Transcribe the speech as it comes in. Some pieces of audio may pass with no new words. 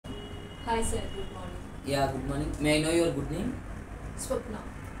Hi sir, good morning. Yeah, good morning. May I know your good name? Swapna.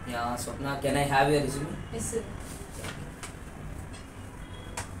 Yeah, Swapna, can I have your resume? Yes sir.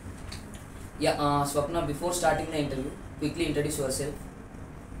 Yeah, Swapna, before starting the interview, quickly introduce yourself.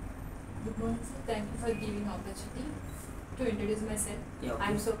 Good morning sir. Thank you for giving opportunity to introduce myself. Yeah,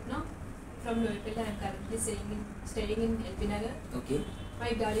 I am okay. Swapna from Noipelli. I am currently studying in LP Nagar. Okay,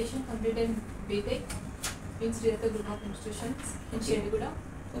 My graduation completed in BTech in Sridhar Group of Institutions in Okay. Shediguda.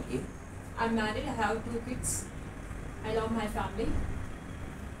 okay. I am married. I have 2 kids. I love my family.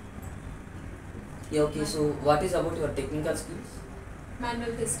 Yeah, okay. So, what is about your technical skills?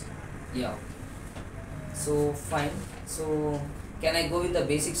 Manual testing. Yeah, okay. So, fine. So, can I go with the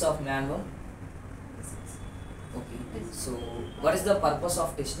basics of manual? Okay. Yes. So, what is the purpose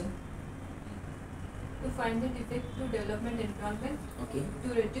of testing? To find the defect to development environment, Okay,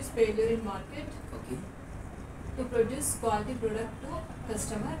 to reduce failure in market, okay. to produce quality product to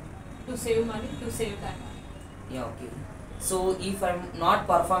customer, to save money, to save time. Yeah, okay. So, if I'm not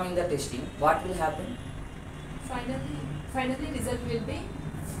performing the testing, what will happen? Finally result will be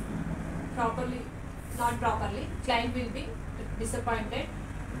properly, not properly. Client will be disappointed.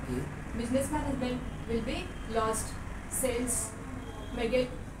 Okay. Business management will be lost. Sales may get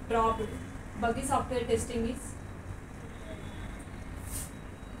dropped. Buggy software testing is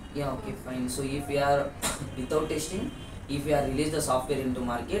Yeah, okay, fine. So if we are without testing, if we are release the software into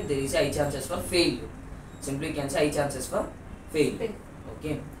market, there is high chances for failure. Simply you can say high chances for failure. fail.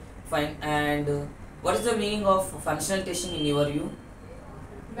 Okay, fine. And what is the meaning of functional testing in your view?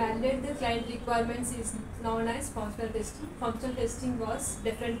 Validate the client requirements is known as functional testing. Functional testing was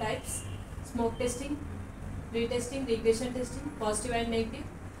different types: smoke testing, retesting, regression testing, positive and negative,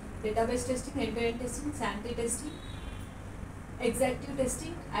 database testing, end-to-end testing, sanity testing, exactive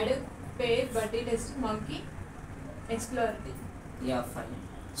testing, adaptive, pair, buddy testing, monkey, exploratory. Yeah, fine.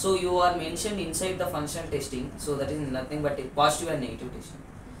 So you are mentioned inside the functional testing. So that is nothing but a positive and negative testing.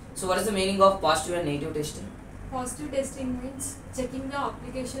 So what is the meaning of positive and negative testing? Positive testing means checking the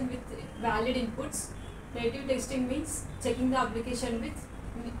application with valid inputs. Negative testing means checking the application with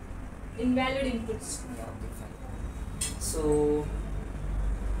invalid inputs. Yeah, okay, fine. So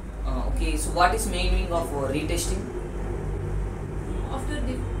okay, so what is meaning of retesting? After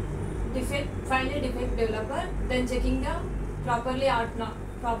defect, find a defect developer, then checking the properly or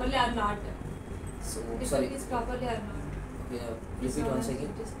not. So Defect sorry. is properly or not. Okay, It's repeat known once as again.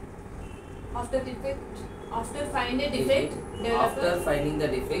 retesting. After find a defect developer. After finding the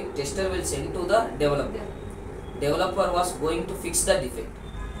defect, tester will send to the developer. Developer was going to fix the defect.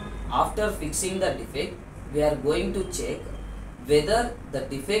 After fixing the defect, we are going to check whether the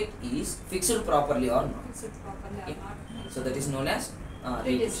defect is fixed properly or not. Fix it properly Okay. or not. So that is known as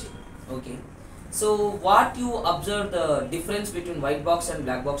Retesting. Okay. So what you observe the difference between white box and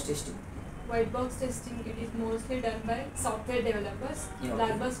black box testing? White box testing, it is mostly done by software developers. Yeah,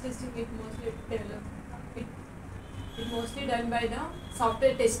 Black okay. box testing, it mostly done by the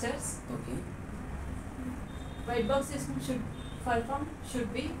software testers. Okay. White box testing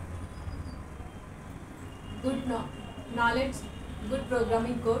should be good knowledge, good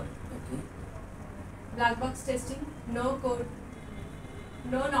programming code. Okay. Black box testing, no code,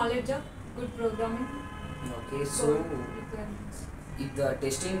 no knowledge of good programming Okay. So code requirements. if the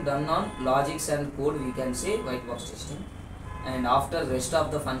testing done on logics and code, we can say white box testing, and after rest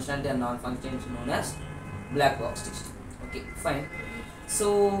of the functionality and non-functionality is known as black box testing. Okay, fine.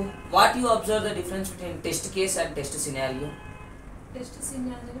 So what you observe the difference between test case and test scenario? Test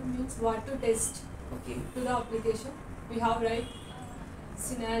scenario means what to test Okay. to the application. We have right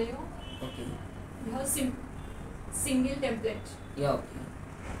scenario. Okay. We have single template. Yeah. Okay.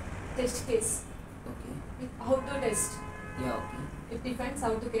 Test case. Okay. How to test. Yeah. Okay. It defines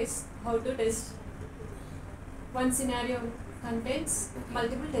how to test. One scenario contains Okay.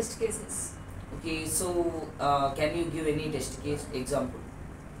 multiple test cases. Okay. So can you give any test case example?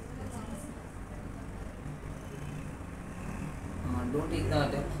 Don't ignore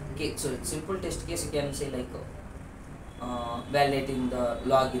that. Okay. So simple test case you can say like validating the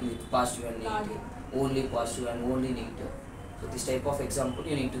login with positive and negative, only positive and only negative. So this type of example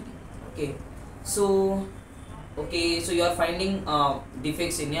you need to give. Okay. So so you are finding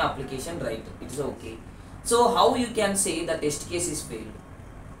defects in your application, right? It is okay. So how you can say the test case is failed?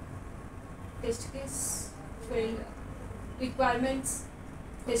 Test case failed. Requirements,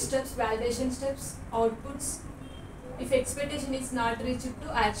 test steps, validation steps, outputs. If expectation is not reached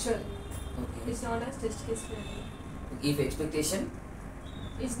to actual, Okay. it's known as test case failure. If expectation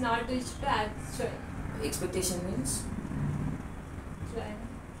Is not reached to actual. Expectation means Client.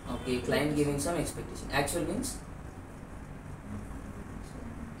 okay, client giving some expectation. Actual means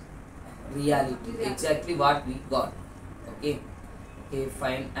reality. Exactly what we got. Okay. Okay,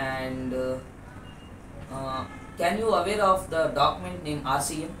 fine. And can you aware of the document name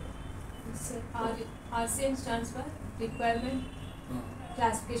RCM? Yes, sir. RCM stands for Requirement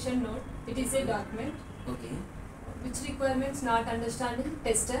Classification Note. It is a document Okay. which requirements not understanding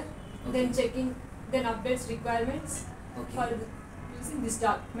tester, then checking, then updates requirements for using this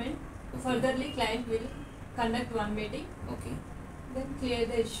document. Furtherly, client will conduct one meeting, Okay. then clear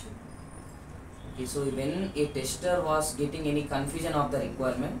the issue. Okay, so when a tester was getting any confusion of the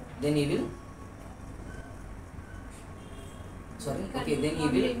requirement, then he will then he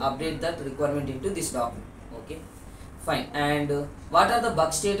will update that requirement into this document. Okay, fine. And what are the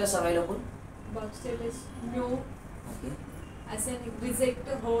bug status available? Bug status new, Okay. as in reject,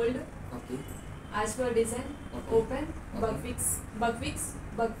 hold, Okay. as per design, Okay. open,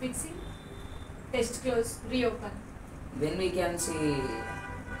 bug fixing, test close, reopen. When we can say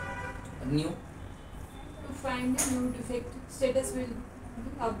new? To find the new defect, status will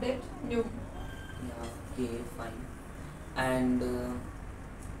update new. Yeah. Okay, fine. And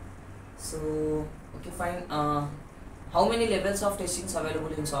so okay, fine. How many levels of testing is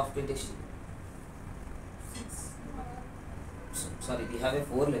available in software testing? Sorry, we have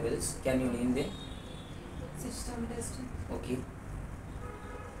 4 levels. Can you name them? System testing. Okay.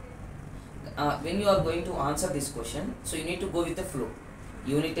 When you are going to answer this question, so you need to go with the flow.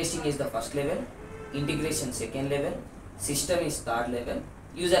 Unit testing is the first level, integration second level, system is third level,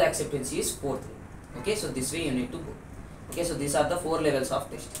 user acceptance is fourth level. Okay, so this way you need to go. Okay, so these are the 4 levels of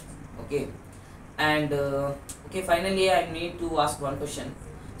testing. Okay, and okay, finally I need to ask one question.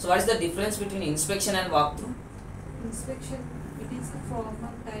 So what is the difference between inspection and walkthrough? Inspection, it is a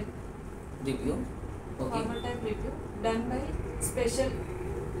formal type Review. Okay. formal type review done by special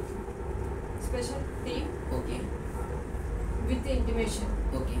team Okay. with the intimation.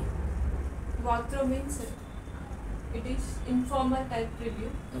 Okay. Walkthrough means it is informal type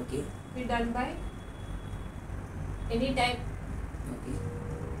review, Okay. be done by anytime, Okay.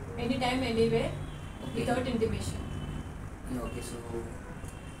 anywhere, Okay. without intimation. Yeah, okay, so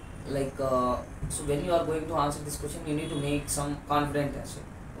like so when you are going to answer this question, you need to make some confident answer.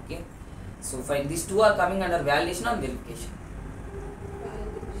 Okay, so fine. These two are coming under validation or verification.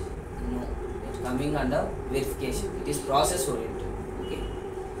 No, it's coming under verification. It is process oriented. Okay,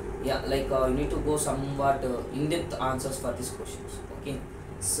 yeah, like you need to go somewhat in-depth answers for these questions. Okay,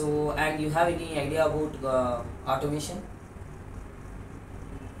 so and you have any idea about automation?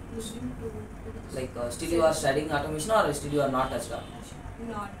 Using to Like still you are studying automation or still you are not touched automation?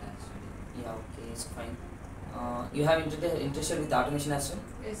 not actually. Yeah, okay, it's fine. You have interested with automation as well?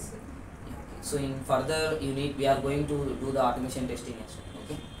 Yes, sir. Yeah, okay. So in further we are going to do the automation testing as well.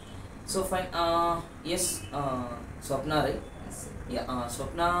 Okay. So fine. Yes, Swapna, right? Yes, sir. Yeah,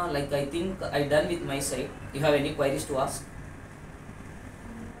 Swapna, like I think I done with my side. You have any queries to ask?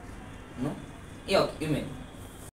 No? Yeah, okay, you may.